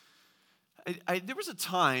There was a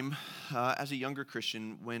time as a younger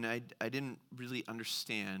Christian when I didn't really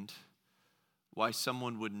understand why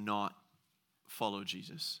someone would not follow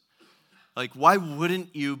Jesus. Like, why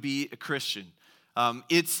wouldn't you be a Christian?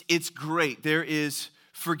 It's great. There is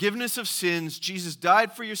forgiveness of sins. Jesus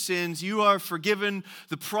died for your sins. You are forgiven.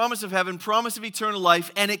 The promise of heaven, promise of eternal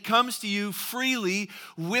life, and it comes to you freely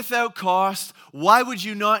without cost. Why would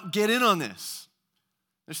you not get in on this?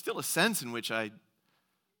 There's still a sense in which I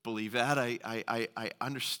believe that. I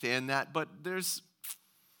understand that. But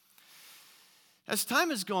as time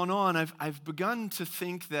has gone on, I've begun to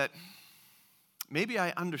think that maybe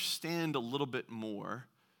I understand a little bit more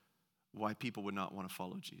why people would not want to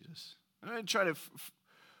follow Jesus. I'm going to try to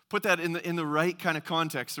put that in the right kind of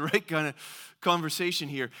context, the right kind of conversation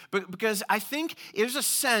here. But because I think there's a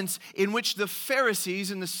sense in which the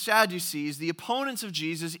Pharisees and the Sadducees, the opponents of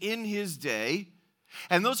Jesus in his day,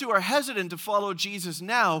 and those who are hesitant to follow Jesus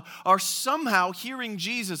now, are somehow hearing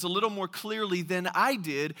Jesus a little more clearly than I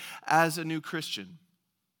did as a new Christian.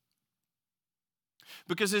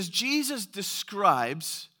 Because as Jesus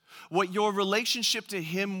describes what your relationship to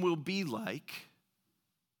him will be like,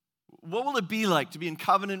 what will it be like to be in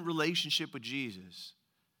covenant relationship with Jesus?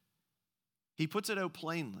 He puts it out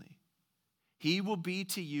plainly. He will be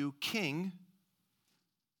to you king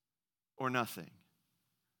or nothing.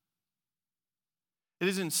 It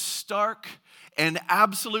is in stark and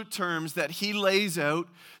absolute terms that he lays out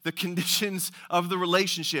the conditions of the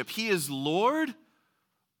relationship. He is Lord,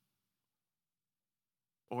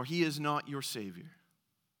 or he is not your Savior.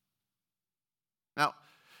 Now,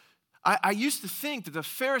 I used to think that the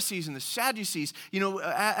Pharisees and the Sadducees,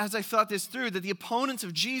 as I thought this through, that the opponents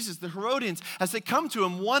of Jesus, the Herodians, as they come to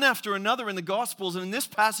him one after another in the Gospels, and in this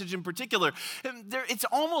passage in particular, it's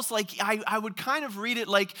almost like I would kind of read it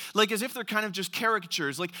like as if they're kind of just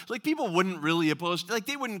caricatures. Like people wouldn't really oppose, like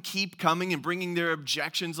they wouldn't keep coming and bringing their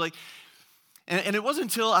objections. And it wasn't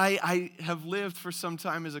until I have lived for some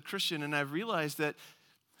time as a Christian and I've realized that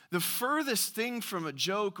the furthest thing from a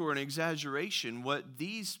joke or an exaggeration, what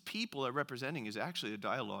these people are representing is actually a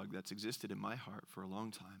dialogue that's existed in my heart for a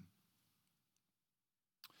long time.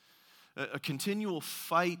 A continual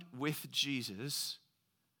fight with Jesus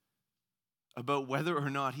about whether or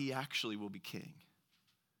not he actually will be king.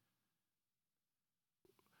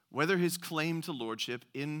 Whether his claim to lordship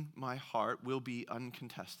in my heart will be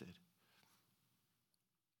uncontested.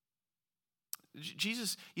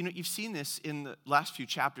 Jesus, you've seen this in the last few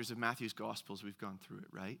chapters of Matthew's Gospels. We've gone through it,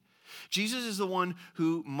 right? Jesus is the one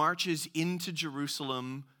who marches into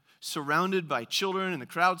Jerusalem surrounded by children and the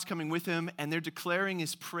crowds coming with him, and they're declaring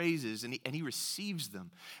his praises, and he receives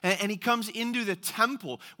them. And he comes into the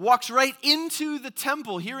temple, walks right into the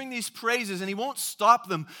temple hearing these praises, and he won't stop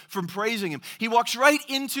them from praising him. He walks right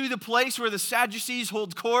into the place where the Sadducees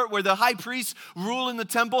hold court, where the high priests rule in the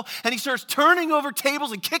temple, and he starts turning over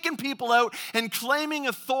tables and kicking people out and claiming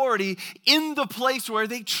authority in the place where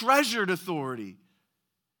they treasured authority.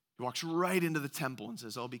 He walks right into the temple and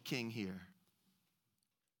says, I'll be king here.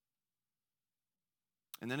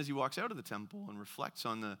 And then as he walks out of the temple and reflects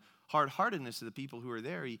on the hard-heartedness of the people who are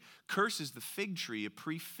there, he curses the fig tree, a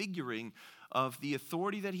prefiguring of the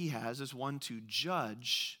authority that he has as one to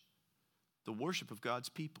judge the worship of God's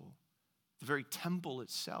people, the very temple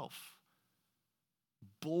itself.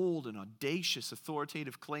 Bold and audacious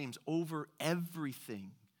authoritative claims over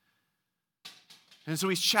everything. And so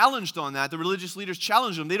he's challenged on that. The religious leaders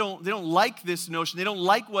challenge him. They don't like this notion. They don't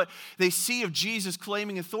like what they see of Jesus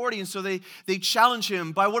claiming authority. And so they challenge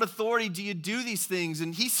him. By what authority do you do these things?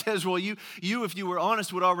 And he says, well, you, if you were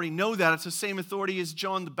honest, would already know that. It's the same authority as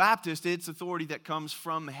John the Baptist. It's authority that comes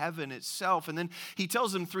from heaven itself. And then he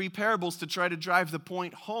tells them three parables to try to drive the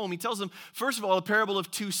point home. He tells them, first of all, a parable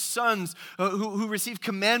of two sons who receive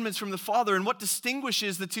commandments from the Father. And what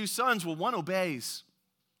distinguishes the two sons? Well, one obeys,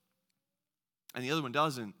 and the other one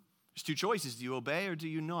doesn't. There's two choices. Do you obey or do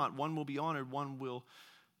you not? One will be honored, one will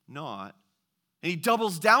not. And he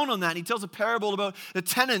doubles down on that. And he tells a parable about the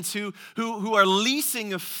tenants who are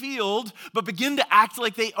leasing a field but begin to act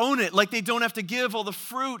like they own it, like they don't have to give all the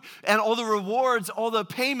fruit and all the rewards, all the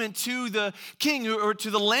payment to the king or to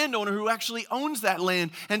the landowner who actually owns that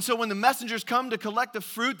land. And so when the messengers come to collect the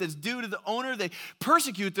fruit that's due to the owner, they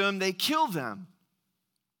persecute them, they kill them.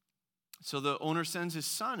 So the owner sends his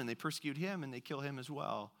son, and they persecute him, and they kill him as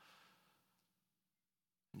well.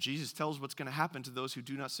 And Jesus tells what's going to happen to those who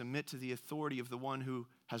do not submit to the authority of the one who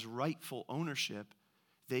has rightful ownership.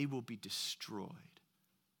 They will be destroyed.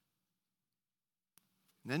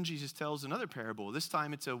 And then Jesus tells another parable. This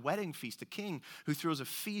time it's a wedding feast, a king who throws a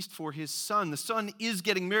feast for his son. The son is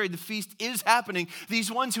getting married. The feast is happening.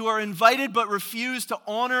 These ones who are invited but refuse to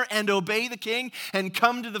honor and obey the king and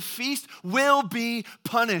come to the feast will be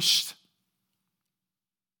punished.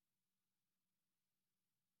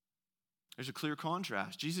 There's a clear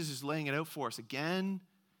contrast. Jesus is laying it out for us again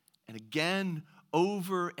and again,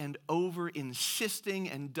 over and over, insisting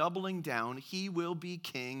and doubling down. He will be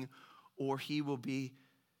king or he will be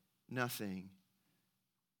nothing.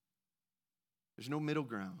 There's no middle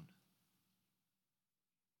ground.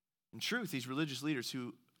 In truth, these religious leaders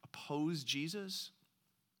who oppose Jesus,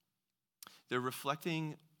 they're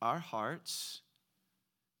reflecting our hearts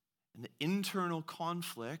and the internal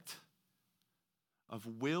conflict of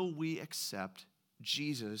will we accept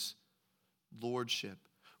Jesus' lordship.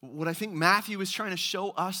 What I think Matthew is trying to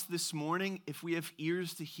show us this morning, if we have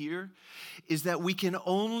ears to hear, is that we can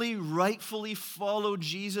only rightfully follow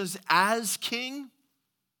Jesus as king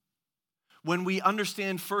when we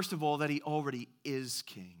understand, first of all, that he already is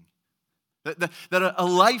king. That a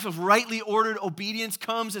life of rightly ordered obedience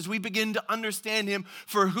comes as we begin to understand him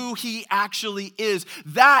for who he actually is.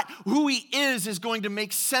 That, who he is going to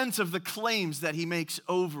make sense of the claims that he makes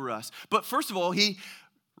over us. But first of all, he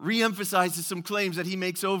reemphasizes some claims that he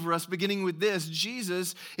makes over us, beginning with this.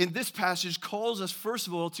 Jesus, in this passage, calls us, first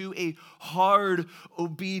of all, to a hard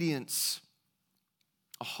obedience.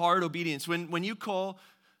 A hard obedience. When you call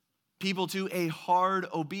people to a hard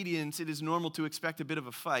obedience, it is normal to expect a bit of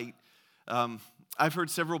a fight. I've heard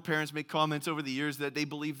several parents make comments over the years that they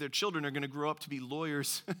believe their children are going to grow up to be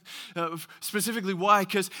lawyers. Specifically, why?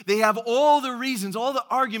 Because they have all the reasons, all the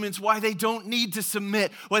arguments why they don't need to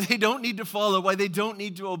submit, why they don't need to follow, why they don't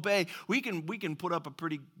need to obey. We can put up a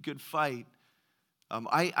pretty good fight.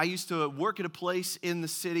 I used to work at a place in the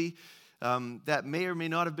city that may or may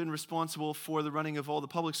not have been responsible for the running of all the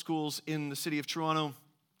public schools in the city of Toronto.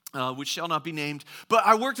 Which shall not be named. But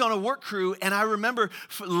I worked on a work crew, and I remember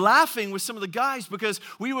laughing with some of the guys because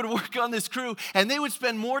we would work on this crew, and they would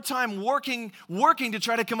spend more time working to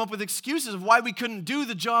try to come up with excuses of why we couldn't do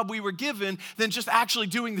the job we were given than just actually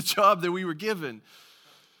doing the job that we were given.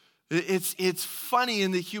 It's funny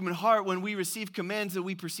in the human heart when we receive commands that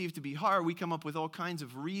we perceive to be hard, we come up with all kinds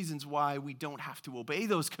of reasons why we don't have to obey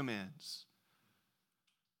those commands.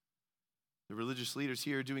 The religious leaders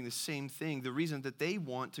here are doing the same thing. The reason that they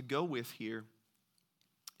want to go with here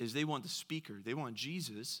is they want the speaker. They want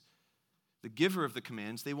Jesus, the giver of the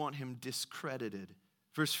commands. They want him discredited.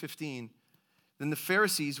 Verse 15, then the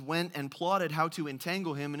Pharisees went and plotted how to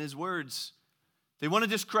entangle him in his words. They want to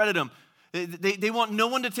discredit him. They want no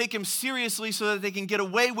one to take him seriously so that they can get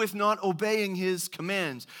away with not obeying his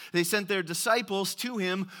commands. They sent their disciples to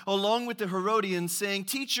him along with the Herodians saying,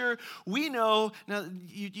 "Teacher, we know," now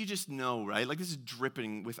you just know, right? Like this is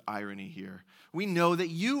dripping with irony here. "We know that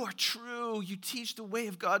you are true. You teach the way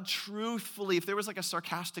of God truthfully." If there was like a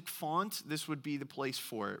sarcastic font, this would be the place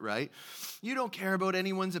for it, right? "You don't care about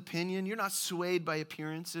anyone's opinion. You're not swayed by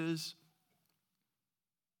appearances."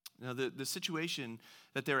 Now, the situation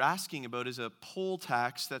that they're asking about is a poll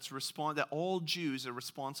tax that all Jews are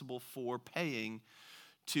responsible for paying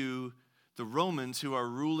to the Romans who are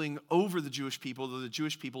ruling over the Jewish people, though the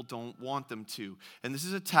Jewish people don't want them to. And this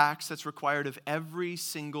is a tax that's required of every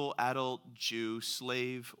single adult Jew,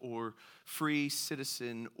 slave or free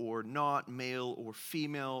citizen or not, male or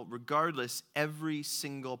female. Regardless, every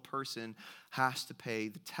single person has to pay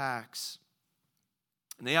the tax.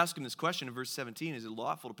 And they ask him this question in verse 17, is it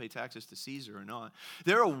lawful to pay taxes to Caesar or not?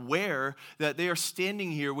 They're aware that they are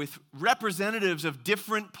standing here with representatives of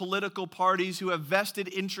different political parties who have vested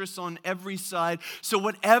interests on every side. So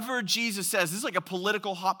whatever Jesus says, this is like a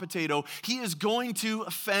political hot potato, he is going to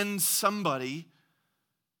offend somebody.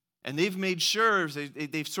 And they've made sure,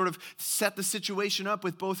 they've sort of set the situation up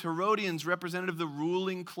with both Herodians, representative of the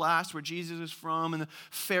ruling class where Jesus is from, and the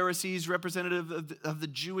Pharisees, representative of the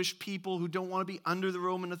Jewish people who don't want to be under the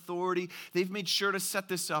Roman authority. They've made sure to set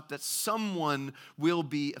this up that someone will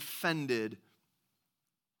be offended.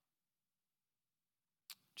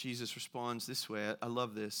 Jesus responds this way. I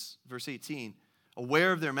love this. Verse 18.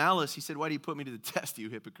 Aware of their malice, he said, "Why do you put me to the test,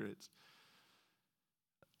 you hypocrites?"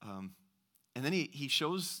 And then he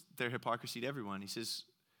shows their hypocrisy to everyone. He says,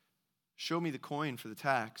 "Show me the coin for the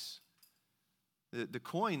tax." The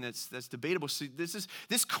coin that's debatable. So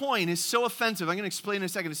this coin is so offensive. I'm going to explain in a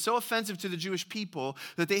second. It's so offensive to the Jewish people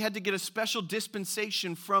that they had to get a special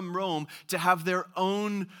dispensation from Rome to have their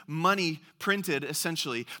own money printed,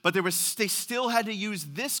 essentially. But they still had to use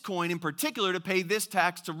this coin in particular to pay this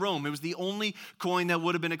tax to Rome. It was the only coin that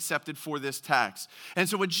would have been accepted for this tax. And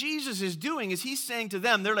so what Jesus is doing is he's saying to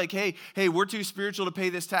them, they're like, hey, we're too spiritual to pay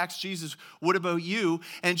this tax. Jesus, what about you?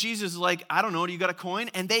 And Jesus is like, I don't know, do you got a coin?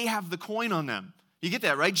 And they have the coin on them. You get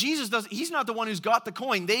that, right? He's not the one who's got the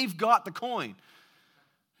coin. They've got the coin.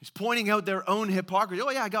 He's pointing out their own hypocrisy.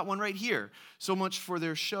 Oh yeah, I got one right here. So much for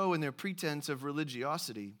their show and their pretense of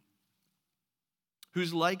religiosity.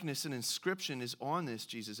 Whose likeness and inscription is on this,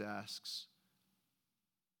 Jesus asks.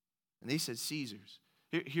 And they said, Caesar's.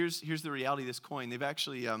 Here's the reality of this coin. They've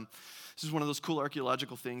actually, this is one of those cool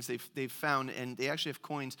archaeological things they've found, and they actually have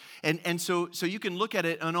coins. And so you can look at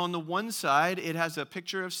it, and on the one side, it has a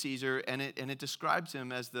picture of Caesar, and it describes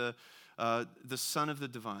him as the son of the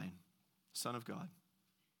divine, son of God.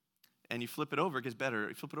 And you flip it over, it gets better.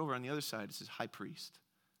 You flip it over on the other side, it says high priest.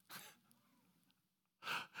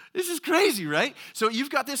 This is crazy, right? So you've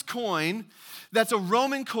got this coin that's a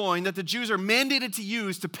Roman coin that the Jews are mandated to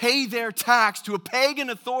use to pay their tax to a pagan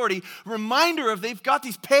authority. Reminder of they've got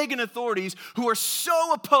these pagan authorities who are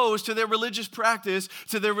so opposed to their religious practice,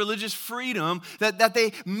 to their religious freedom, that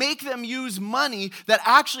they make them use money that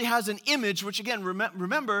actually has an image, which again,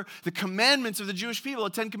 remember the commandments of the Jewish people, the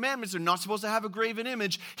 10 Commandments, they're not supposed to have a graven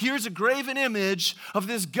image. Here's a graven image of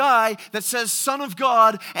this guy that says Son of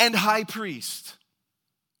God and High Priest.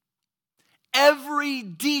 Every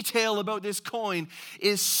detail about this coin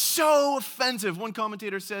is so offensive. One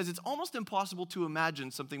commentator says it's almost impossible to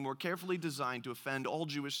imagine something more carefully designed to offend all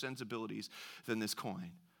Jewish sensibilities than this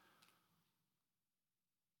coin.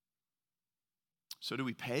 So do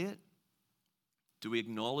we pay it? Do we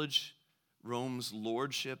acknowledge Rome's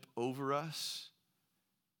lordship over us?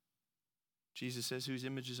 Jesus says whose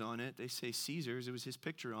image is on it? They say Caesar's. It was his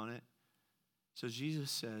picture on it. So Jesus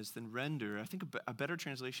says, then render. I think a better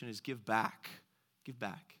translation is give back. Give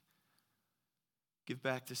back. Give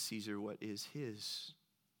back to Caesar what is his.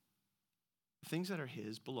 The things that are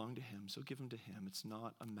his belong to him, so give them to him. It's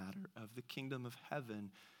not a matter of the kingdom of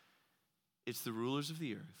heaven. It's the rulers of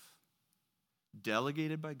the earth,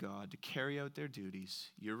 delegated by God to carry out their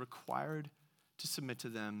duties. You're required to submit to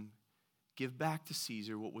them. Give back to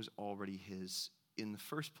Caesar what was already his in the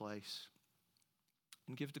first place.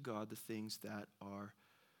 And give to God the things that are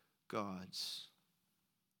God's.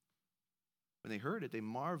 When they heard it, they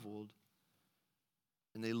marveled,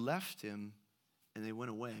 and they left him, and they went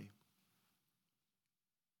away.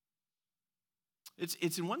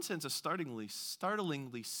 It's in one sense a startlingly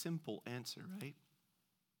simple answer, right?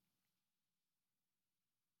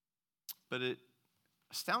 But it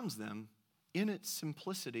astounds them in its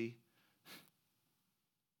simplicity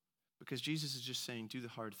because Jesus is just saying, do the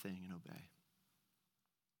hard thing and obey.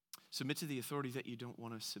 Submit to the authority that you don't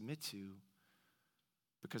want to submit to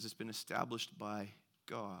because it's been established by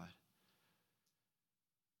God.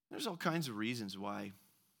 There's all kinds of reasons why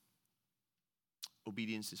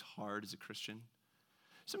obedience is hard as a Christian.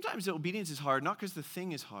 Sometimes the obedience is hard, not because the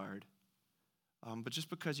thing is hard, but just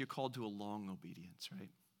because you're called to a long obedience,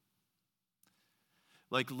 right?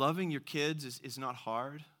 Like loving your kids is not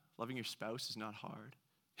hard. Loving your spouse is not hard.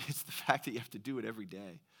 It's the fact that you have to do it every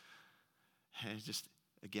day. And it's just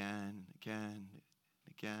again,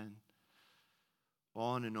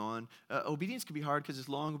 on and on. Obedience can be hard because it's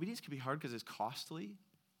long. Obedience can be hard because it's costly.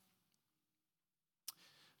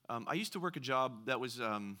 I used to work a job that was,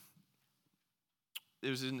 it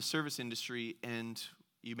was in the service industry, and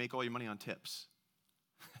you make all your money on tips.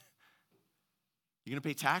 You're going to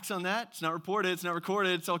pay tax on that? It's not reported, it's not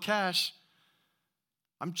recorded, it's all cash.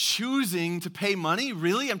 I'm choosing to pay money?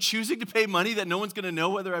 Really? I'm choosing to pay money that no one's going to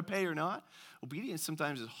know whether I pay or not? Obedience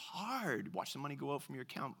sometimes is hard. Watch the money go out from your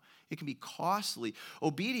account. It can be costly.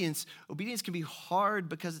 Obedience can be hard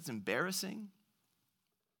because it's embarrassing.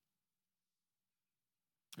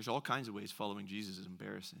 There's all kinds of ways following Jesus is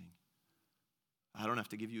embarrassing. I don't have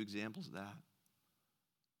to give you examples of that.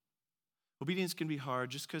 Obedience can be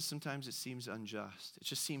hard just because sometimes it seems unjust. It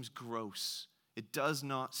just seems gross. It does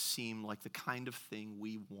not seem like the kind of thing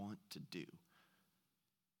we want to do.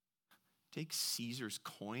 Take Caesar's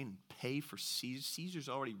coin, pay for Caesar. Caesar's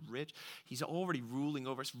already rich. He's already ruling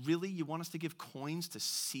over us. Really? You want us to give coins to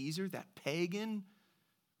Caesar, that pagan?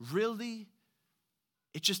 Really?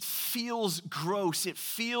 It just feels gross. It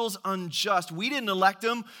feels unjust. We didn't elect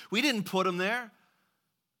him. We didn't put him there.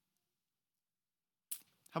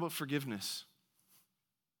 How about forgiveness?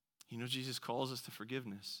 You know, Jesus calls us to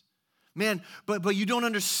forgiveness. Man, but you don't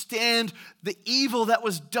understand the evil that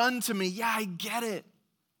was done to me. Yeah, I get it.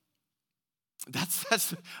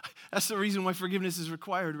 That's the reason why forgiveness is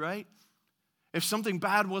required, right? If something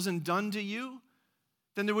bad wasn't done to you,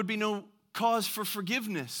 then there would be no cause for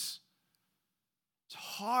forgiveness. It's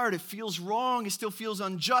hard. It feels wrong. It still feels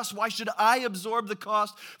unjust. Why should I absorb the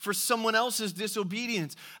cost for someone else's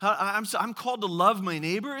disobedience? I'm called to love my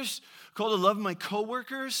neighbors, I'm called to love my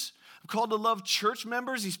coworkers. I'm called to love church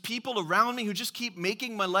members, these people around me who just keep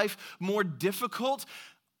making my life more difficult.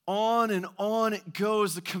 On and on it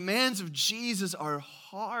goes. The commands of Jesus are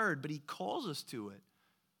hard, but he calls us to it.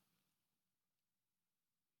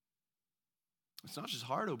 It's not just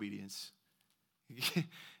hard obedience.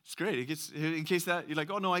 It's great. It gets, in case that you're like,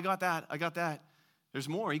 oh no, I got that. There's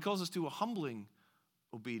more. He calls us to a humbling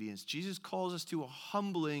obedience. Jesus calls us to a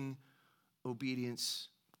humbling obedience.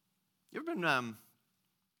 You ever been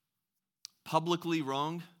publicly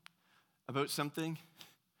wronged about something?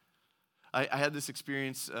 I had this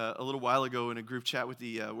experience a little while ago in a group chat with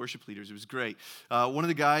the worship leaders. It was great. One of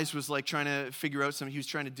the guys was like trying to figure out something he was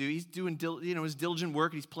trying to do. He's doing his diligent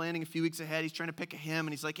work, and he's planning a few weeks ahead. He's trying to pick a hymn, and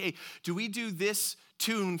he's like, hey, do we do this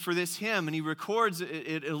tune for this hymn? And he records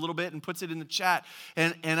it a little bit and puts it in the chat.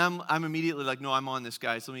 And I'm immediately like, no, I'm on this,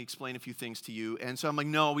 guys. Let me explain a few things to you. And so I'm like,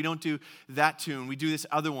 no, we don't do that tune. We do this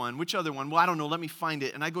other one. Which other one? Well, I don't know. Let me find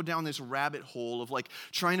it. And I go down this rabbit hole of like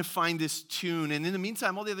trying to find this tune. And in the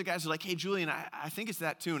meantime, all the other guys are like, hey, Julian, I think it's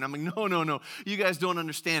that tune. I'm like, no. You guys don't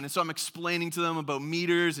understand. And so I'm explaining to them about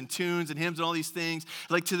meters and tunes and hymns and all these things,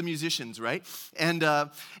 like to the musicians, right? And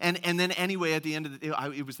then anyway, at the end of the day,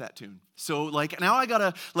 it was that tune. So like now I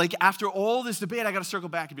gotta, like after all this debate, I gotta circle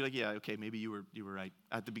back and be like, yeah, okay, maybe you were right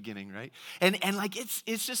at the beginning, right? And like it's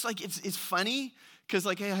just like it's funny because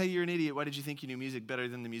like, hey, you're an idiot. Why did you think you knew music better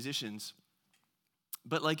than the musicians?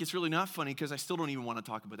 But like it's really not funny because I still don't even want to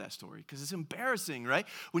talk about that story because it's embarrassing, right?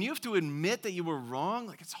 When you have to admit that you were wrong,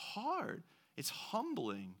 like it's hard. It's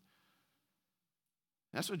humbling.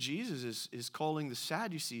 That's what Jesus is calling the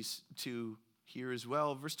Sadducees to here as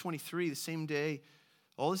well. Verse 23, the same day.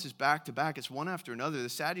 All this is back to back. It's one after another. The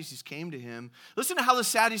Sadducees came to him. Listen to how the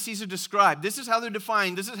Sadducees are described. This is how they're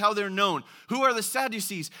defined. This is how they're known. Who are the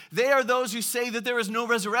Sadducees? They are those who say that there is no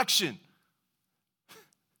resurrection.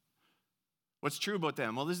 What's true about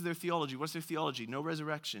them? Well, this is their theology. What's their theology? No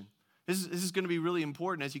resurrection. This is going to be really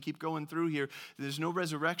important as you keep going through here. There's no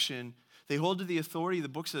resurrection. They hold to the authority of the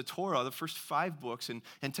books of the Torah, the first 5 books, and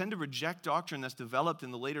tend to reject doctrine that's developed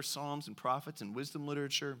in the later Psalms and prophets and wisdom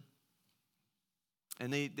literature.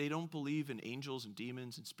 And they don't believe in angels and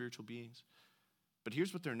demons and spiritual beings. But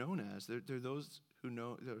here's what they're known as. They're those who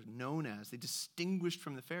know, they're known as. They distinguished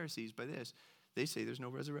from the Pharisees by this. They say there's no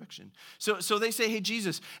resurrection. So they say, hey,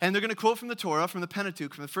 Jesus, and they're going to quote from the Torah, from the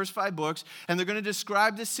Pentateuch, from the first 5 books, and they're going to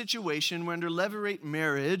describe this situation where under levirate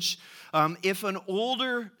marriage, if an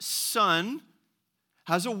older son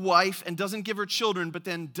has a wife and doesn't give her children but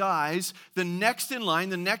then dies, the next in line,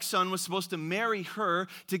 the next son was supposed to marry her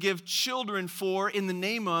to give children for in the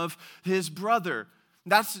name of his brother.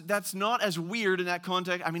 That's not as weird in that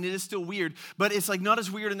context. I mean, it is still weird, but it's like not as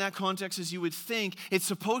weird in that context as you would think. It's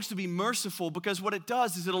supposed to be merciful because what it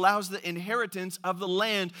does is it allows the inheritance of the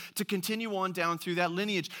land to continue on down through that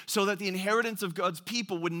lineage so that the inheritance of God's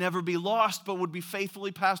people would never be lost but would be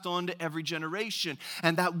faithfully passed on to every generation.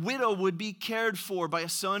 And that widow would be cared for by a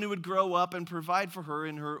son who would grow up and provide for her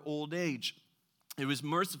in her old age. It was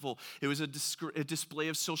merciful. It was a display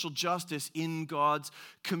of social justice in God's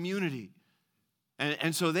community.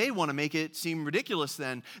 And so they want to make it seem ridiculous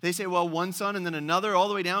then. They say, well, one son and then another, all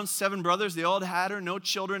the way down, 7 brothers. They all had her, no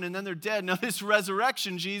children, and then they're dead. Now this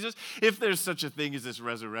resurrection, Jesus, if there's such a thing as this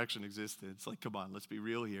resurrection existed, it's like, come on, let's be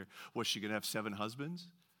real here. Was she going to have 7 husbands?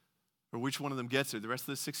 Or which one of them gets her? The rest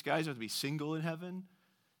of the 6 guys have to be single in heaven?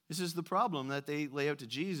 This is the problem that they lay out to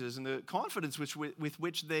Jesus. And the confidence with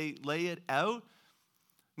which they lay it out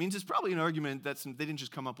means it's probably an argument that they didn't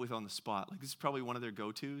just come up with on the spot. Like this is probably one of their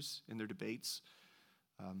go-tos in their debates.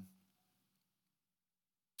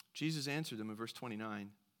 Jesus answered them in verse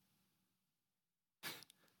 29.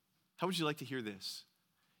 How would you like to hear this?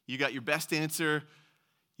 You got your best answer,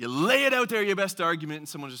 you lay it out there, your best argument, and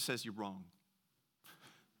someone just says you're wrong.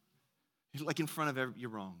 You're like in front of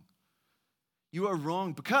you're wrong. You are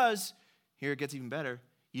wrong because, here it gets even better,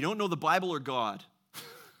 you don't know the Bible or God.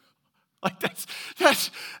 Like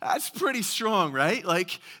that's pretty strong, right?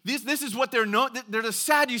 Like this is what they're known. They're the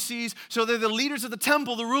Sadducees, so they're the leaders of the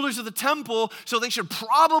temple, the rulers of the temple, so they should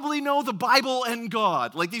probably know the Bible and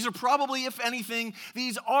God. Like these are probably, if anything,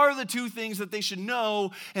 these are the 2 things that they should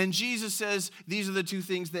know. And Jesus says, these are the 2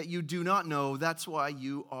 things that you do not know. That's why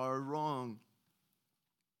you are wrong.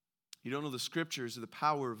 You don't know the scriptures or the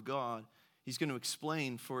power of God. He's going to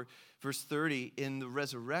explain for verse 30, in the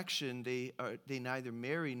resurrection, they neither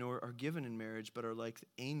marry nor are given in marriage, but are like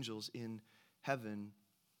angels in heaven.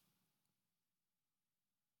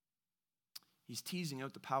 He's teasing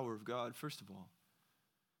out the power of God, first of all.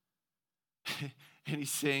 And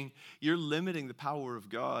he's saying, you're limiting the power of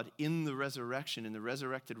God in the resurrection, in the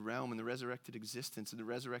resurrected realm, in the resurrected existence, in the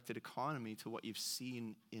resurrected economy to what you've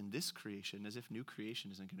seen in this creation, as if new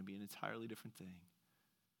creation isn't going to be an entirely different thing.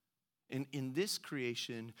 In this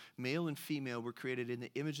creation, male and female were created in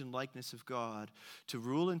the image and likeness of God to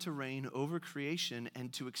rule and to reign over creation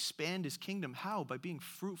and to expand his kingdom. How? By being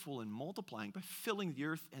fruitful and multiplying, by filling the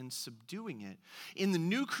earth and subduing it. In the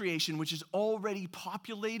new creation, which is already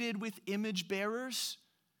populated with image bearers,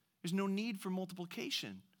 there's no need for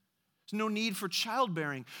multiplication. There's no need for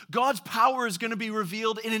childbearing. God's power is going to be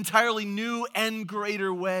revealed in entirely new and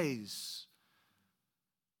greater ways.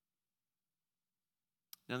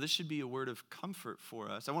 Now, this should be a word of comfort for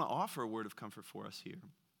us. I want to offer a word of comfort for us here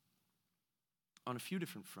on a few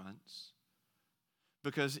different fronts,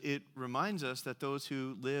 because it reminds us that those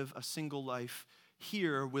who live a single life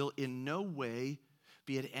here will in no way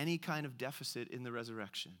be at any kind of deficit in the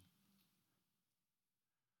resurrection.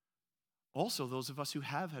 Also, those of us who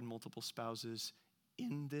have had multiple spouses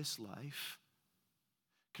in this life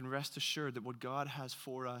can rest assured that what God has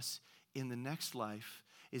for us in the next life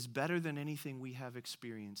is better than anything we have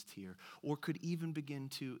experienced here or could even begin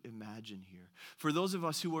to imagine here. For those of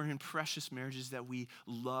us who are in precious marriages that we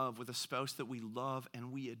love, with a spouse that we love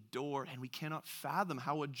and we adore, and we cannot fathom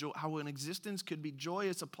how an existence could be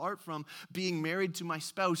joyous apart from being married to my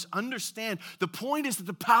spouse, understand the point is that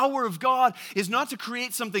the power of God is not to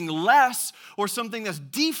create something less or something that's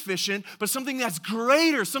deficient, but something that's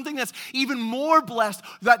greater, something that's even more blessed,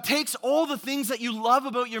 that takes all the things that you love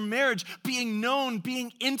about your marriage, being known,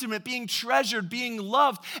 being intimate, being treasured, being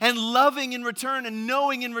loved, and loving in return, and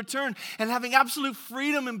knowing in return, and having absolute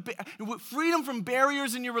freedom and freedom from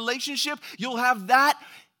barriers in your relationship. You'll have that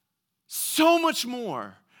so much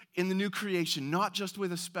more in the new creation, not just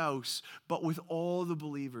with a spouse, but with all the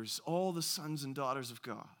believers, all the sons and daughters of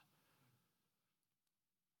God.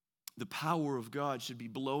 The power of God should be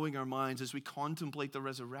blowing our minds as we contemplate the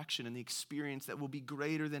resurrection and the experience that will be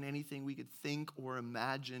greater than anything we could think or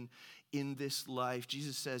imagine in this life.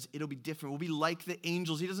 Jesus says it'll be different. We'll be like the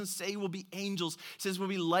angels. He doesn't say we'll be angels. He says we'll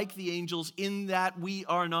be like the angels in that we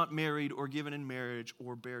are not married or given in marriage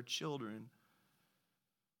or bear children.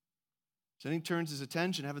 So then he turns his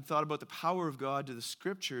attention, having thought about the power of God, to the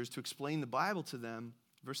scriptures to explain the Bible to them.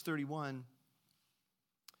 Verse 31,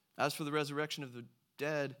 as for the resurrection of the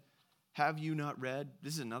dead, have you not read?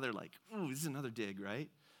 This is another dig, right?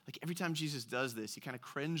 Like every time Jesus does this, you kind of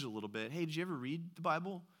cringe a little bit. Hey, did you ever read the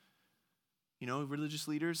Bible? You know, religious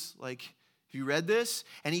leaders, like, have you read this?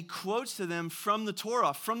 And he quotes to them from the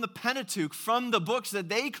Torah, from the Pentateuch, from the books that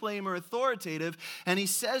they claim are authoritative. And he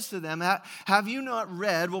says to them, have you not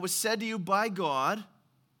read what was said to you by God?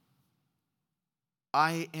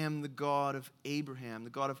 I am the God of Abraham, the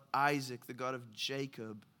God of Isaac, the God of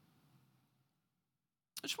Jacob.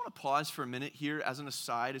 I just want to pause for a minute here as an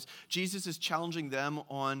aside, as Jesus is challenging them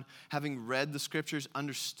on having read the scriptures,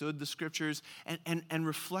 understood the scriptures, and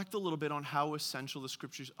reflect a little bit on how essential the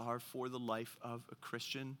scriptures are for the life of a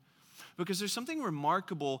Christian. Because there's something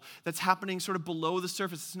remarkable that's happening sort of below the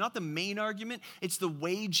surface. It's not the main argument, it's the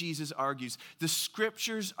way Jesus argues. The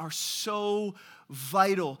scriptures are so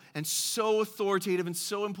vital and so authoritative and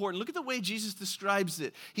so important. Look at the way Jesus describes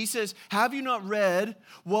it. He says, have you not read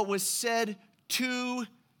what was said to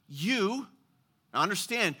you? Now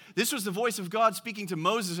understand, this was the voice of God speaking to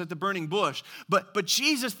Moses at the burning bush. But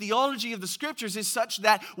Jesus' theology of the scriptures is such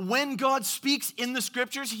that when God speaks in the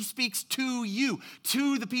scriptures, he speaks to you,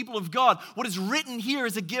 to the people of God. What is written here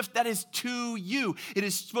is a gift that is to you. It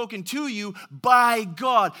is spoken to you by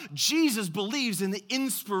God. Jesus believes in the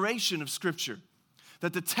inspiration of scripture.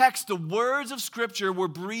 That the text, the words of Scripture were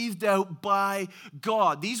breathed out by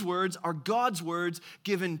God. These words are God's words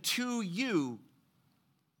given to you.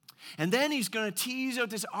 And then he's going to tease out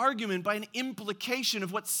this argument by an implication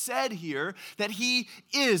of what's said here, that he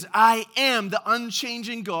is, I am the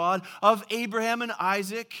unchanging God of Abraham and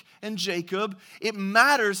Isaac and Jacob. It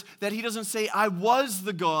matters that he doesn't say, I was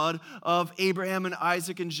the God of Abraham and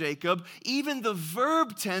Isaac and Jacob. Even the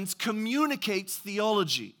verb tense communicates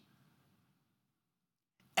theology.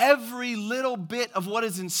 Every little bit of what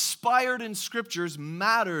is inspired in scriptures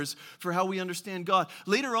matters for how we understand God.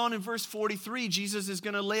 Later on in verse 43, Jesus is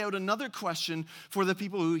going to lay out another question for the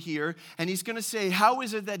people who hear, and he's going to say, how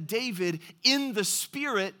is it that David in the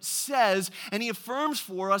Spirit says, and he affirms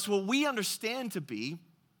for us what we understand to be,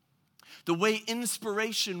 The way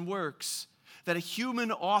inspiration works, that a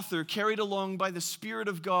human author carried along by the Spirit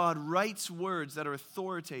of God writes words that are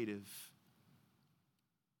authoritative,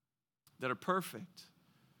 that are perfect,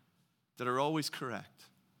 that are always correct.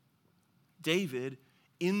 David,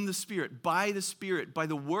 in the Spirit, by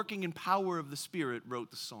the working and power of the Spirit,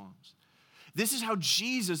 wrote the Psalms. This is how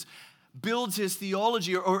Jesus builds his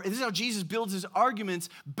theology, or this is how Jesus builds his arguments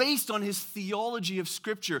based on his theology of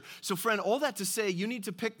Scripture. So friend, all that to say, you need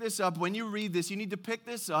to pick this up. When you read this, you need to pick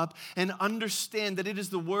this up and understand that it is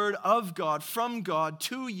the word of God, from God,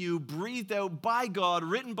 to you, breathed out by God,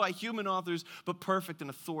 written by human authors, but perfect and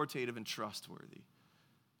authoritative and trustworthy.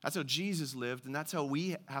 That's how Jesus lived, and that's how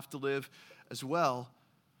we have to live as well.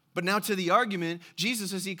 But now to the argument,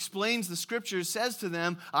 Jesus, as he explains the Scriptures, says to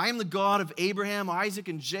them, I am the God of Abraham, Isaac,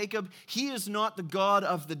 and Jacob. He is not the God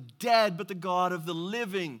of the dead, but the God of the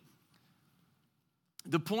living.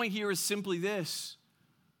 The point here is simply this.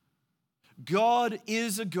 God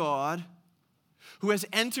is a God who has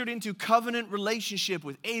entered into covenant relationship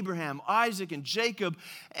with Abraham, Isaac, and Jacob,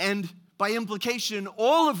 and by implication,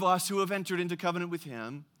 all of us who have entered into covenant with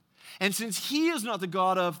him. And since he is not the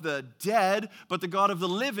God of the dead, but the God of the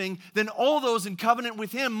living, then all those in covenant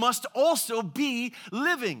with him must also be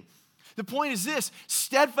living. The point is this: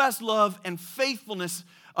 steadfast love and faithfulness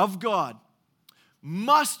of God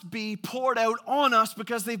must be poured out on us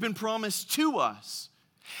because they've been promised to us.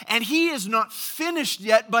 And he is not finished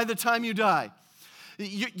yet by the time you die.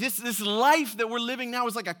 This life that we're living now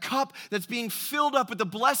is like a cup that's being filled up with the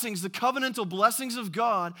blessings, the covenantal blessings of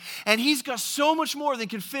God. And he's got so much more than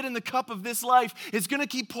can fit in the cup of this life. It's going to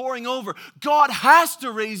keep pouring over. God has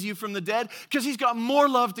to raise you from the dead because he's got more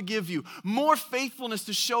love to give you, more faithfulness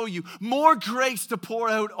to show you, more grace to pour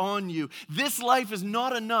out on you. This life is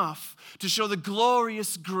not enough to show the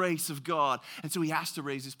glorious grace of God. And so he has to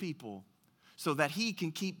raise his people so that he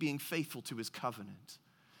can keep being faithful to his covenant.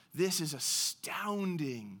 This is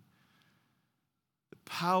astounding. The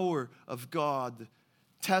power of God, the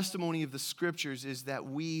testimony of the Scriptures is that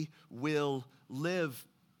we will live.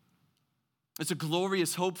 It's a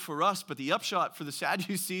glorious hope for us, but the upshot for the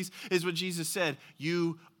Sadducees is what Jesus said: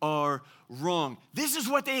 you are wrong. This is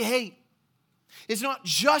what they hate. It's not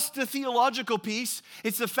just the theological piece,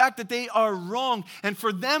 it's the fact that they are wrong. And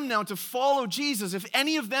for them now to follow Jesus, if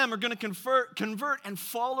any of them are going to convert and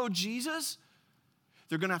follow Jesus,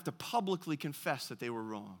 they're going to have to publicly confess that they were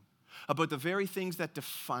wrong about the very things that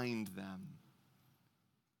defined them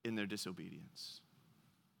in their disobedience.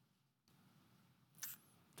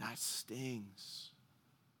 That stings.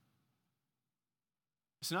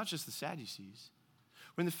 It's not just the Sadducees.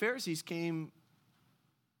 When the Pharisees came,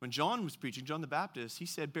 when John was preaching, John the Baptist, he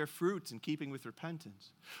said, bear fruits in keeping with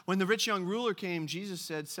repentance. When the rich young ruler came, Jesus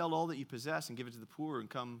said, sell all that you possess and give it to the poor and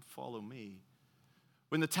come follow me.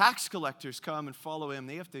 When the tax collectors come and follow him,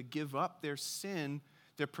 they have to give up their sin,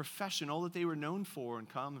 their profession, all that they were known for, and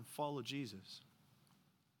come and follow Jesus.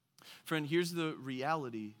 Friend, here's the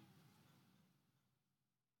reality.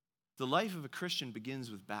 The life of a Christian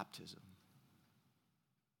begins with baptism,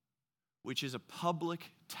 which is a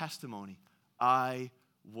public testimony. I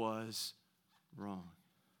was wrong,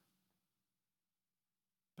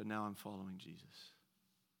 but now I'm following Jesus.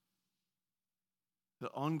 The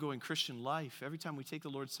ongoing Christian life, every time we take the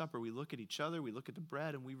Lord's Supper, we look at each other, we look at the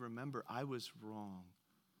bread, and we remember, I was wrong.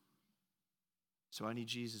 So I need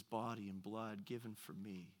Jesus' body and blood given for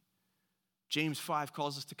me. James 5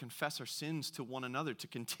 calls us to confess our sins to one another, to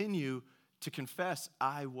continue to confess,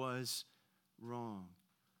 I was wrong.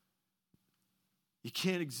 You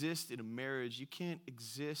can't exist in a marriage, you can't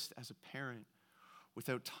exist as a parent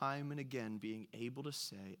without time and again being able to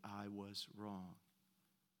say, I was wrong.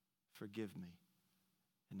 Forgive me.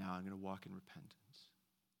 And now I'm going to walk in repentance.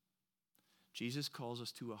 Jesus calls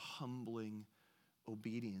us to a humbling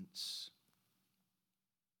obedience.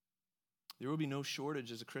 There will be no shortage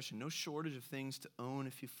as a Christian, no shortage of things to own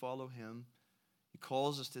if you follow him. He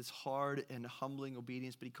calls us to this hard and humbling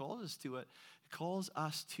obedience, but he calls us to it. He calls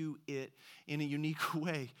us to it in a unique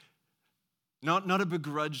way, not a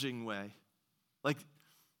begrudging way. Like,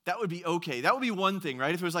 that would be okay. That would be one thing,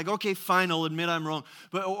 right? If it was like, okay, fine, I'll admit I'm wrong.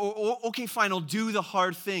 But okay, fine, I'll do the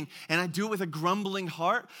hard thing. And I do it with a grumbling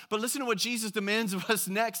heart. But listen to what Jesus demands of us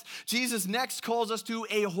next. Jesus next calls us to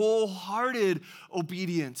a wholehearted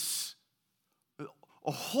obedience.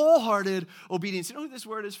 A wholehearted obedience. You know who this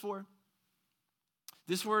word is for?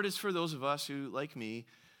 This word is for those of us who, like me,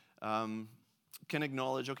 can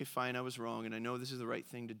acknowledge, okay, fine, I was wrong, and I know this is the right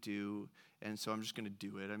thing to do, and so I'm just going to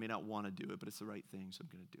do it. I may not want to do it, but it's the right thing, so I'm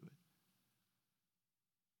going to do it.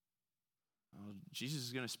 Well, Jesus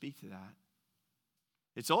is going to speak to that.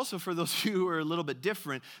 It's also for those of you who are a little bit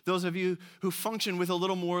different, those of you who function with a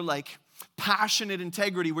little more like passionate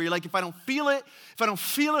integrity, where you're like, if I don't feel it,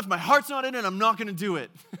 if my heart's not in it, I'm not going to do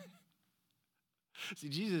it. See,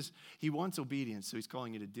 Jesus, he wants obedience, so he's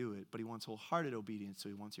calling you to do it, but he wants wholehearted obedience, so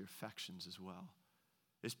he wants your affections as well.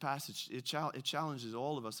 This passage, it challenges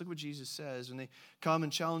all of us. Look what Jesus says when they come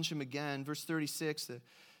and challenge him again. Verse 36, the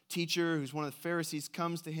teacher, who's one of the Pharisees,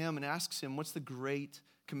 comes to him and asks him, what's the great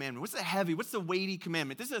commandment? What's the weighty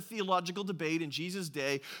commandment? This is a theological debate in Jesus'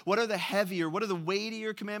 day. What are the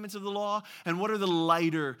weightier commandments of the law, and what are the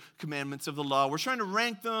lighter commandments of the law? We're trying to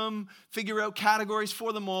rank them, figure out categories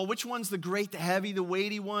for them all. Which one's the great, the heavy, the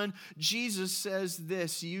weighty one? Jesus says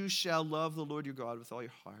this, you shall love the Lord your God with all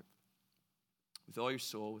your heart, with all your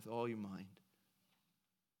soul, with all your mind.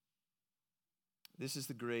 This is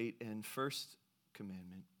the great and first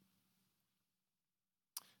commandment.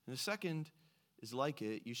 And the second is like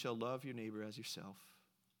it, you shall love your neighbor as yourself.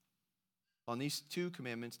 On these two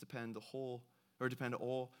commandments depend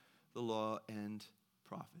all the law and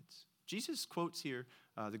prophets. Jesus quotes here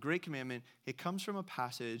the great commandment. It comes from a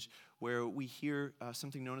passage where we hear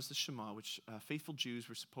something known as the Shema, which faithful Jews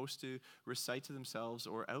were supposed to recite to themselves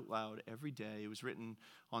or out loud every day. It was written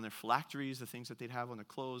on their phylacteries, the things that they'd have on their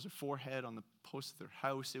clothes, their forehead, on the posts of their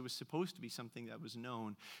house. It was supposed to be something that was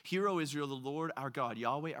known. Hear, O Israel, the Lord our God,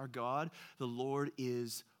 Yahweh our God, the Lord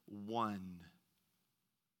is one.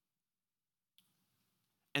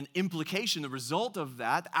 An implication, the result of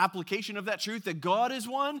that, the application of that truth that God is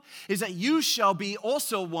one, is that you shall be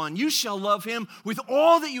also one. You shall love him with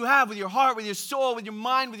all that you have, with your heart, with your soul, with your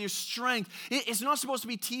mind, with your strength. It's not supposed to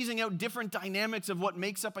be teasing out different dynamics of what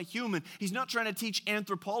makes up a human. He's not trying to teach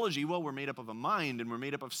anthropology. Well, we're made up of a mind and we're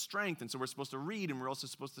made up of strength, and so we're supposed to read and we're also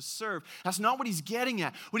supposed to serve. That's not what he's getting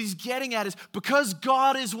at. What he's getting at is because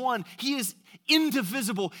God is one, he is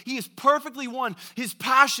indivisible. He is perfectly one. His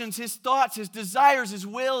passions, his thoughts, his desires, his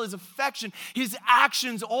will, his affection, his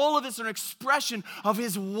actions, all of this are an expression of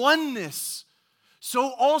his oneness.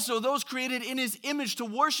 So also those created in his image to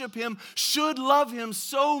worship him should love him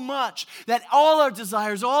so much that all our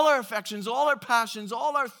desires, all our affections, all our passions,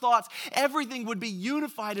 all our thoughts, everything would be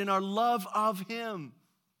unified in our love of him,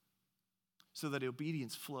 so that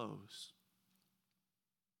obedience flows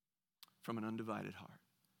from an undivided heart.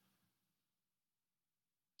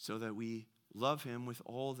 So that we love him with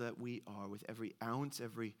all that we are, with every ounce,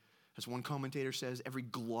 as one commentator says, every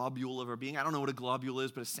globule of our being. I don't know what a globule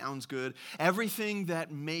is, but it sounds good. Everything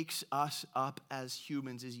that makes us up as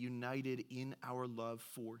humans is united in our love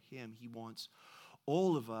for him. He wants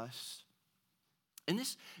all of us. And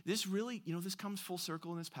this really, this comes full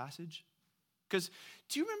circle in this passage. Because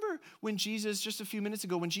do you remember when Jesus, just a few minutes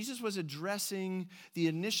ago, when Jesus was addressing the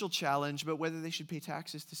initial challenge about whether they should pay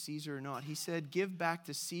taxes to Caesar or not, he said, give back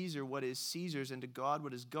to Caesar what is Caesar's and to God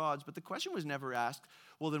what is God's. But the question was never asked,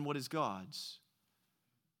 well, then what is God's?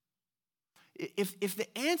 If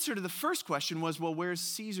the answer to the first question was, well, where's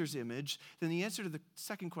Caesar's image? Then the answer to the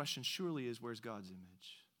second question surely is, where's God's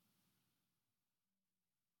image?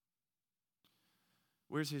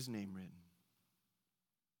 Where's his name written?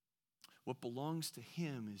 What belongs to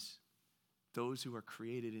him is those who are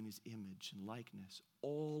created in his image and likeness.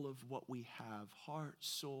 All of what we have, heart,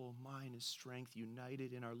 soul, mind, and strength,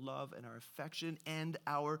 united in our love and our affection and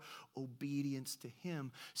our obedience to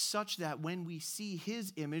him, such that when we see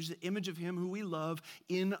his image, the image of him who we love,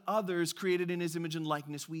 in others created in his image and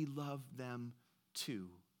likeness, we love them too,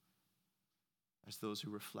 as those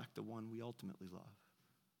who reflect the one we ultimately love.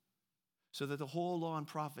 So that the whole law and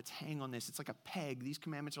prophets hang on this. It's like a peg. These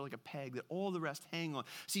commandments are like a peg that all the rest hang on.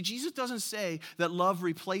 See, Jesus doesn't say that love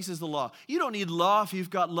replaces the law. You don't need law if you've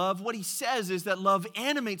got love. What he says is that love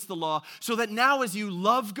animates the law, so that now as you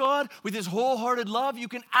love God with his wholehearted love, you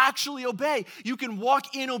can actually obey. You can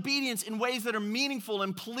walk in obedience in ways that are meaningful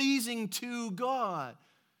and pleasing to God.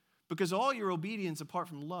 Because all your obedience apart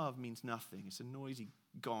from love means nothing. It's a noisy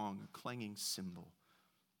gong, a clanging cymbal.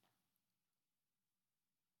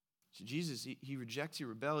 So Jesus, he rejects your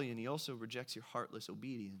rebellion. He also rejects your heartless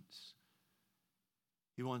obedience.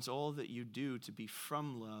 He wants all that you do to be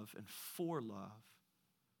from love and for love.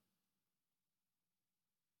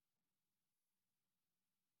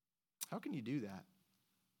 How can you do that?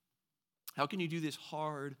 How can you do this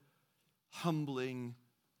hard, humbling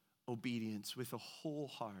obedience with a whole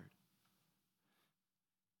heart?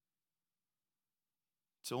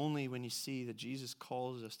 It's only when you see that Jesus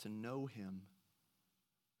calls us to know him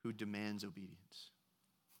who demands obedience.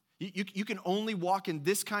 You can only walk in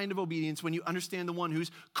this kind of obedience when you understand the one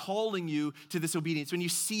who's calling you to this obedience, when you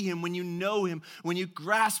see him, when you know him, when you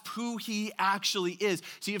grasp who he actually is.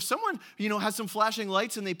 See, if someone, has some flashing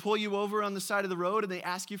lights and they pull you over on the side of the road and they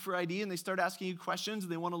ask you for ID and they start asking you questions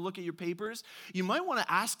and they want to look at your papers, you might want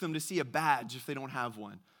to ask them to see a badge if they don't have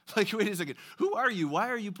one. Like, wait a second, who are you? Why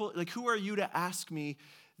are you, who are you to ask me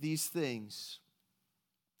these things?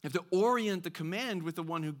 You have to orient the command with the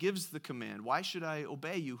one who gives the command. Why should I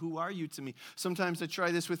obey you? Who are you to me? Sometimes I try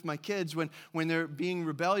this with my kids when they're being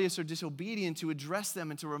rebellious or disobedient, to address them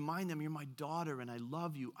and to remind them, you're my daughter and I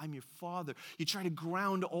love you. I'm your father. You try to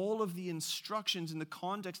ground all of the instructions in the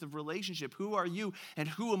context of relationship. Who are you and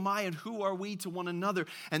who am I and who are we to one another?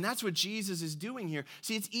 And that's what Jesus is doing here.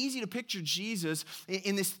 See, it's easy to picture Jesus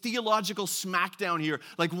in this theological smackdown here.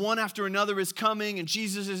 Like one after another is coming and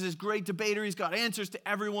Jesus is this great debater. He's got answers to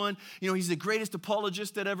everyone. He's the greatest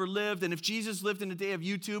apologist that ever lived. And if Jesus lived in a day of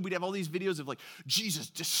YouTube, we'd have all these videos of Jesus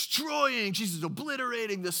destroying, Jesus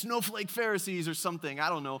obliterating the snowflake Pharisees or something. I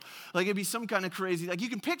don't know. It'd be some kind of crazy, you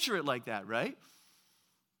can picture it like that, right?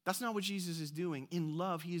 That's not what Jesus is doing. In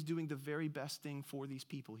love, he is doing the very best thing for these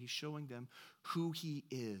people. He's showing them who he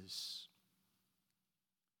is,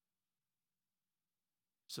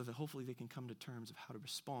 so that hopefully they can come to terms of how to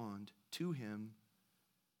respond to him.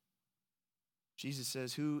 Jesus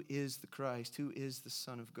says, who is the Christ? Who is the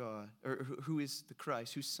Son of God? Or who is the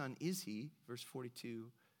Christ? Whose son is he? Verse 42.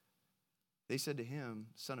 They said to him,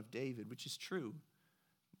 son of David, which is true.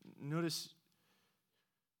 Notice,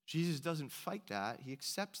 Jesus doesn't fight that. He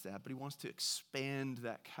accepts that, but he wants to expand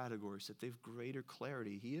that category so that they have greater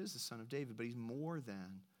clarity. He is the Son of David, but he's more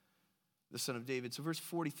than the Son of David. So verse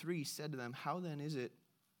 43 said to them, how then is it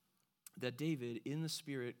that David in the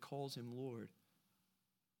Spirit calls him Lord?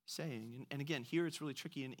 Saying, and again, here it's really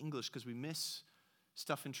tricky in English because we miss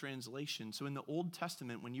stuff in translation. So in the Old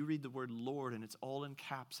Testament, when you read the word Lord and it's all in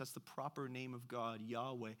caps, that's the proper name of God,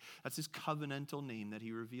 Yahweh. That's his covenantal name that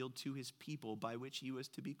he revealed to his people by which he was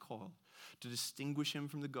to be called, to distinguish him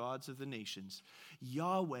from the gods of the nations.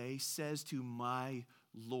 Yahweh says to my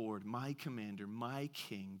Lord, my commander, my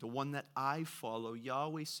king, the one that I follow,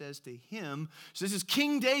 Yahweh says to him, so this is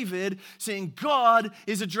King David saying, God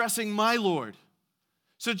is addressing my Lord.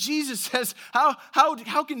 So Jesus says, how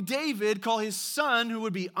can David call his son, who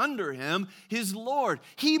would be under him, his Lord?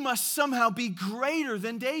 He must somehow be greater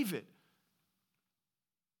than David.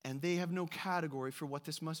 And they have no category for what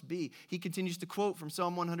this must be. He continues to quote from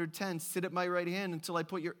Psalm 110, sit at my right hand until I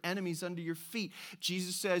put your enemies under your feet.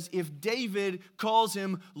 Jesus says, if David calls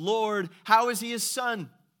him Lord, how is he his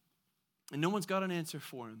son? And no one's got an answer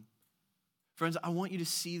for him. Friends, I want you to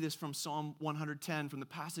see this from Psalm 110, from the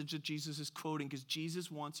passage that Jesus is quoting, because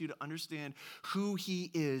Jesus wants you to understand who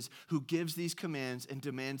he is, who gives these commands and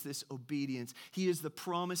demands this obedience. He is the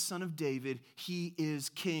promised son of David. He is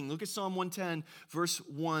king. Look at Psalm 110, verse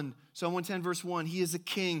 1. Psalm 110, verse 1. He is a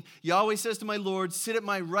king. Yahweh says to my Lord, sit at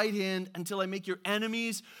my right hand until I make your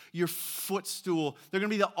enemies your footstool. They're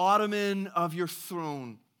going to be the ottoman of your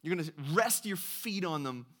throne. You're going to rest your feet on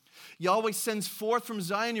them. Yahweh sends forth from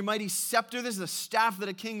Zion your mighty scepter. This is the staff that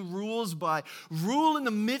a king rules by. Rule in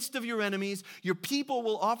the midst of your enemies. Your people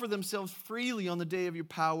will offer themselves freely on the day of your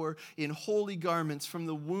power in holy garments. From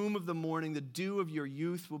the womb of the morning, the dew of your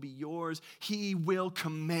youth will be yours. He will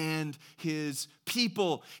command his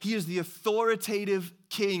people. He is the authoritative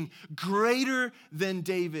king, greater than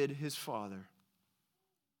David, his father.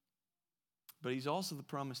 But he's also the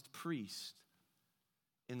promised priest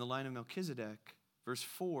in the line of Melchizedek. Verse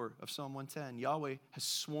 4 of Psalm 110, Yahweh has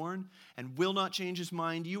sworn and will not change his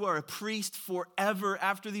mind. You are a priest forever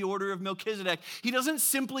after the order of Melchizedek. He doesn't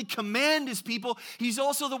simply command his people. He's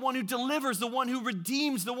also the one who delivers, the one who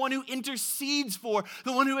redeems, the one who intercedes for,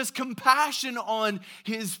 the one who has compassion on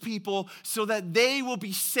his people so that they will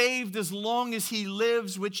be saved as long as he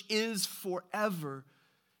lives, which is forever.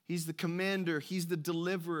 He's the commander, he's the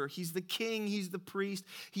deliverer, he's the king, he's the priest,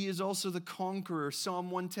 he is also the conqueror.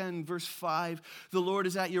 Psalm 110, verse 5, the Lord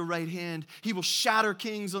is at your right hand. He will shatter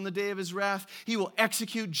kings on the day of his wrath. He will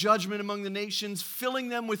execute judgment among the nations, filling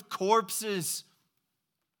them with corpses.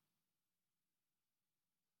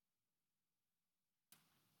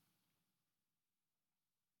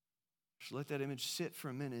 Just let that image sit for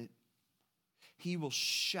a minute. He will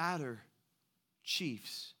shatter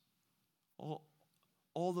chiefs,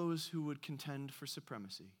 all those who would contend for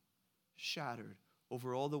supremacy, shattered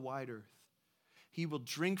over all the wide earth. He will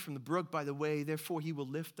drink from the brook by the way, therefore he will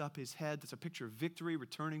lift up his head. That's a picture of victory,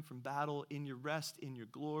 returning from battle in your rest, in your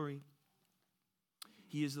glory.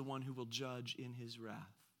 He is the one who will judge in his wrath.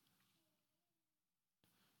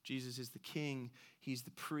 Jesus is the king, he's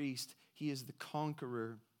the priest, he is the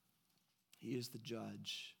conqueror. He is the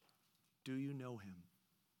judge. Do you know him?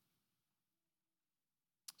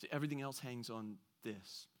 See, everything else hangs on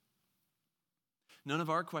this. None of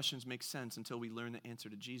our questions make sense until we learn the answer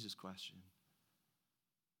to Jesus' question.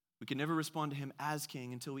 We can never respond to him as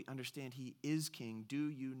king until we understand he is king. Do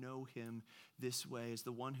you know him this way as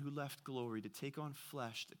the one who left glory to take on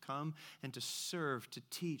flesh, to come and to serve, to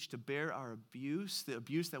teach, to bear our abuse, the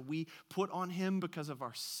abuse that we put on him because of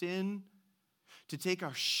our sin, to take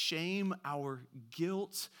our shame, our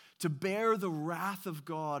guilt, to bear the wrath of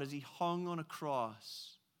God as he hung on a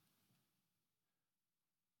cross,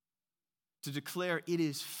 to declare it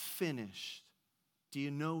is finished. Do you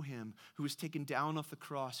know him who was taken down off the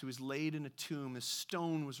cross, who was laid in a tomb? The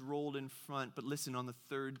stone was rolled in front. But listen, on the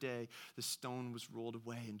third day, the stone was rolled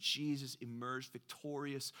away, and Jesus emerged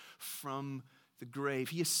victorious from the grave.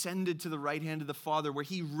 He ascended to the right hand of the Father, where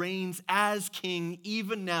he reigns as king,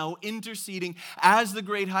 even now, interceding as the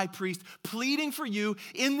great high priest, pleading for you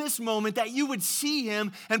in this moment that you would see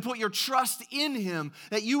him and put your trust in him,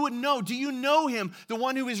 that you would know. Do you know him, the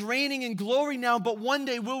one who is reigning in glory now, but one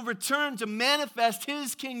day will return to manifest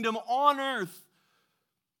his kingdom on earth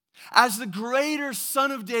as the greater Son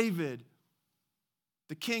of David,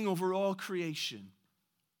 the king over all creation?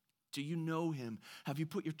 Do you know him? Have you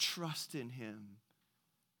put your trust in him?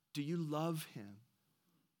 Do you love him?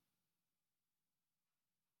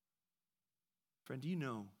 Friend, do you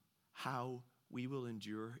know how we will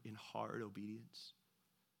endure in hard obedience?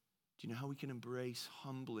 Do you know how we can embrace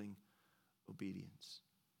humbling obedience?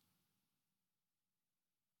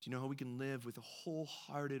 Do you know how we can live with a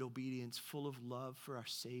wholehearted obedience full of love for our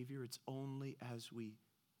Savior? It's only as we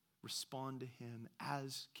respond to him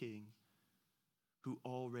as King, who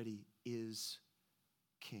already is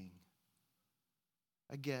king.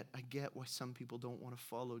 I get why some people don't want to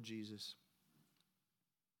follow Jesus,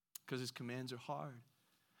 because his commands are hard.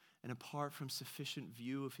 And apart from sufficient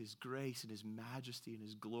view of his grace and his majesty and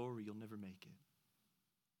his glory, you'll never make it.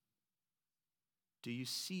 Do you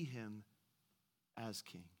see him as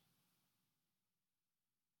king?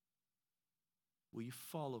 Will you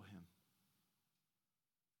follow him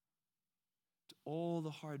to all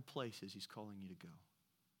the hard places he's calling you to go?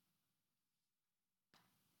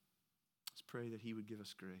 Let's pray that he would give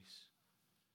us grace.